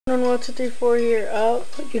1, 2, 3, 4 here. Oh,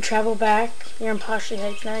 you travel back. You're in Poshley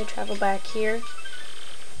Hieghts now. You travel back here.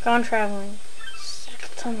 Gone traveling.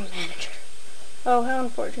 Sanctum manager. Oh, how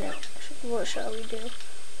unfortunate. What shall we do?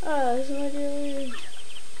 Ah, this is my dear lady.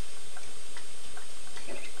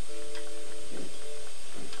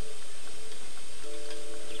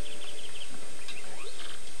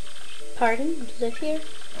 Pardon? You live here?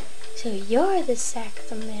 So you're the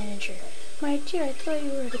Sanctum manager. My dear, I thought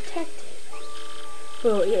you were a detective.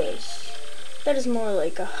 Well, yes. That is more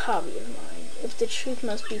like a hobby of mine, if the truth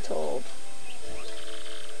must be told.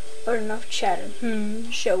 But enough chatter.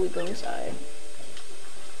 Shall we go inside?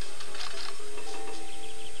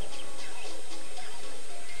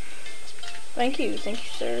 Thank you,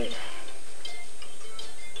 sir.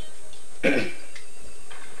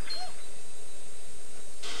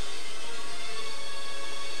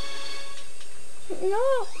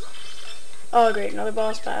 No! Oh, great, another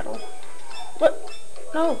boss battle. What?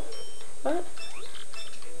 No. What?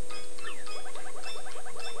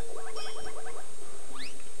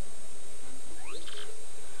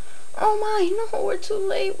 Oh my, no, we're too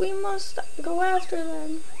late. We must go after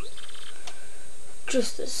them.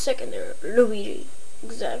 Just a second there, Luigi.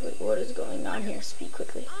 Exactly what is going on here? Speak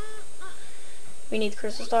quickly. We need the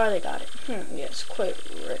crystal star. They got it. Yes, quite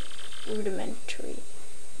rudimentary.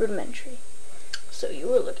 So you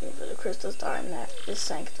were looking for the crystal star, and that is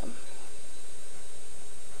Sanctum.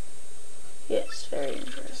 Yes, very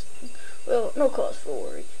interesting. Well, no cause for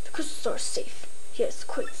worry. The crystal star is safe. Yes,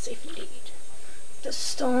 quite safe indeed. The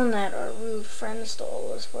stone that our rude friend stole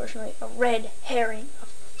was fortunately a red herring, a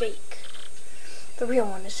fake. The real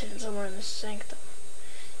one is hidden somewhere in the Sanctum.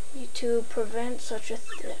 You to prevent such a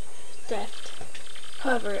theft.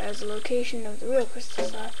 However, as the location of the real crystal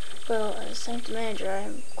star, well, as Sanctum manager, I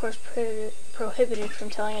am of course prohibited from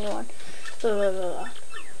telling anyone. Blah blah blah blah.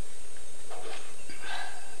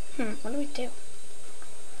 What do we do?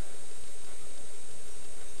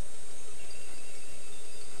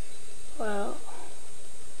 Well,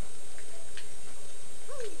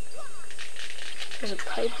 there's a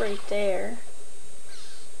pipe right there.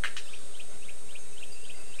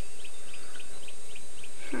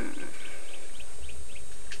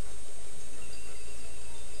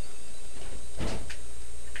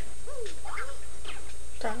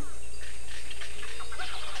 Done.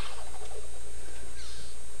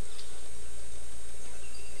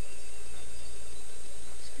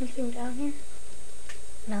 Is there anything down here?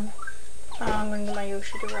 No. I'm going to get my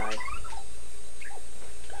Yoshi to ride.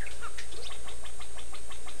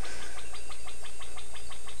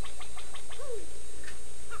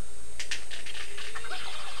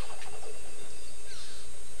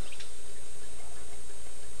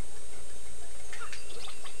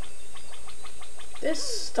 This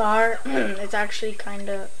star, it's actually kind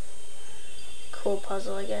of cool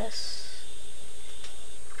puzzle, I guess.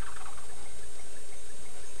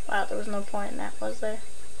 Wow, there was no point in that, was there?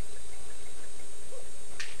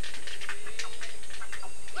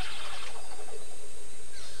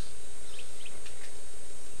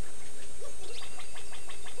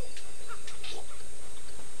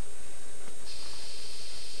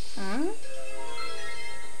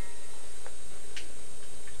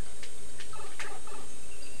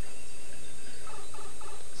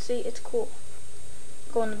 See, it's cool.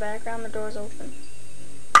 Go in the background, the door's open.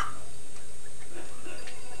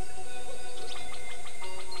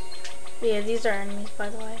 Yeah, these are enemies, by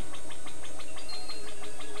the way.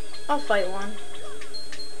 I'll fight one.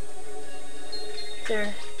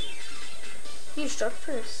 They're you struck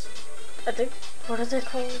first. I think, what are they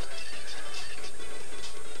called?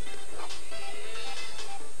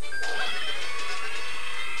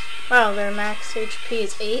 Wow, their max HP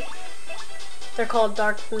is 8. They're called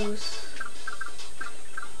Dark Blues.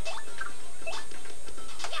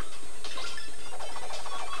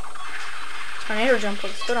 Tornado jump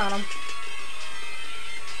looks good on them.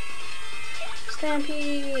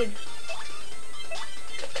 Stampede!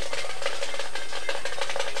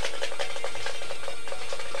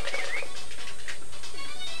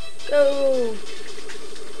 Go!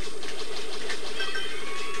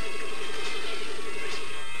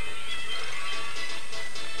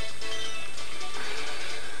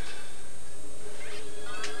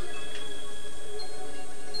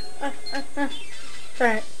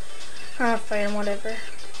 Alright. I'll fight him, whatever.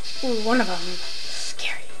 Ooh, one of them.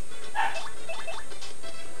 Scary.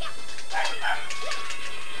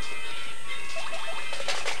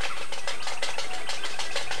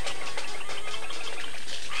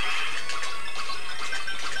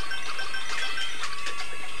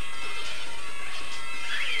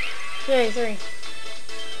 Yay, 3.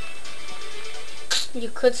 You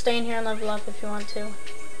could stay in here and level up if you want to.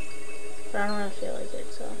 But I don't really feel like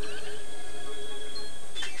it, so.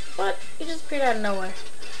 What? He just appeared out of nowhere.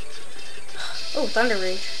 Oh, Thunder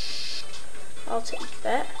Rage. I'll take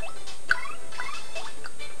that.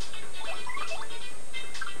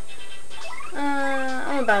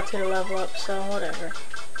 I'm about to level up, so whatever.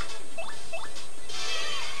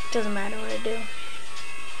 Doesn't matter what I do.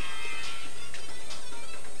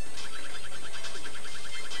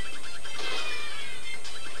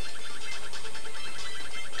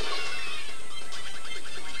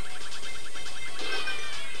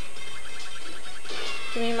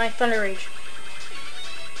 Give me my Thunder Rage.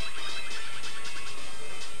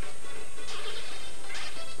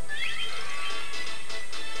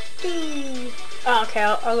 Oh, okay,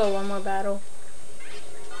 I'll go one more battle.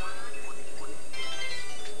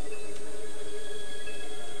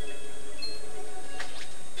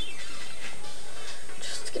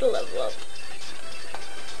 Just to get a level up.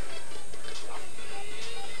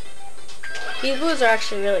 These blues are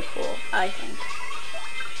actually really cool, I think.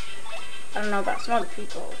 I don't know about some other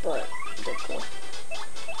people, but they're cool.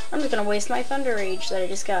 I'm just gonna waste my Thunder Rage that I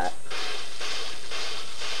just got.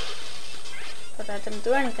 But that didn't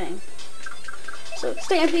do anything. So,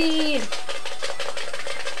 Stampede!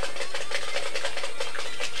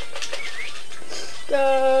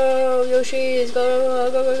 Go! Yoshis!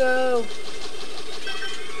 Go, go, go, go!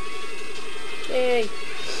 Yay!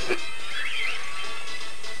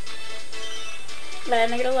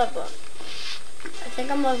 And I get a level up. I think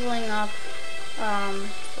I'm leveling up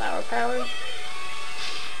Flower Power.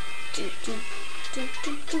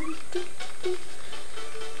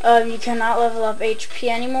 You cannot level up HP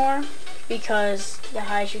anymore because the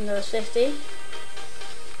highest you can go is 50.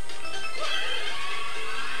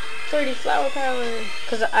 30 Flower Power.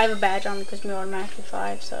 Because I have a badge on because me automatically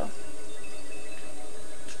 5, so.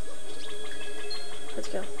 Let's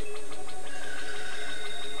go.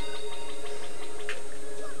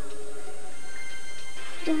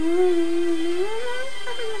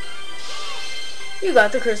 You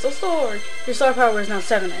got the Crystal Sword. Your star power is now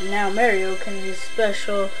 7, and now Mario can use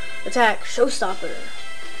special attack Showstopper.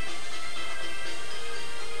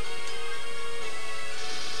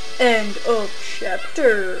 End of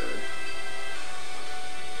chapter.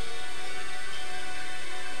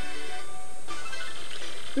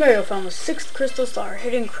 Mario found the 6th Crystal Star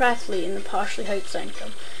hidden craftily in the Poshley Hieghts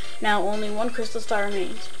sanctum. Now only 1 Crystal Star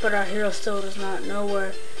remains, but our hero still does not know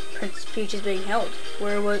where Princess Peach is being held.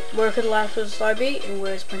 Where could the last Crystal Star be, and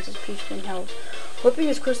where is Princess Peach being held? Hoping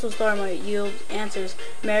his Crystal Star might yield answers,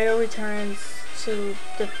 Mario returns to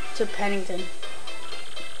Pennington.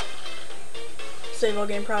 Save all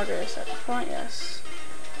game progress at the point, yes.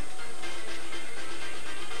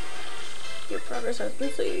 Your progress has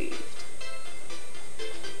been saved.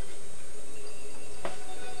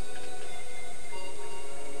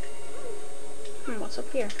 What's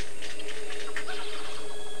up here?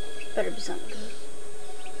 Better be something good.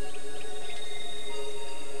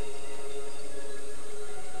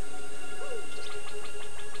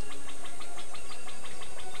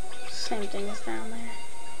 Same thing as down there.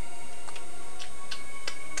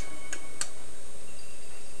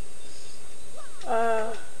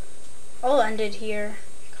 I'll end it here.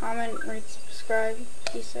 Comment, rate, subscribe.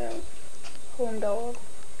 Peace out. Home dog.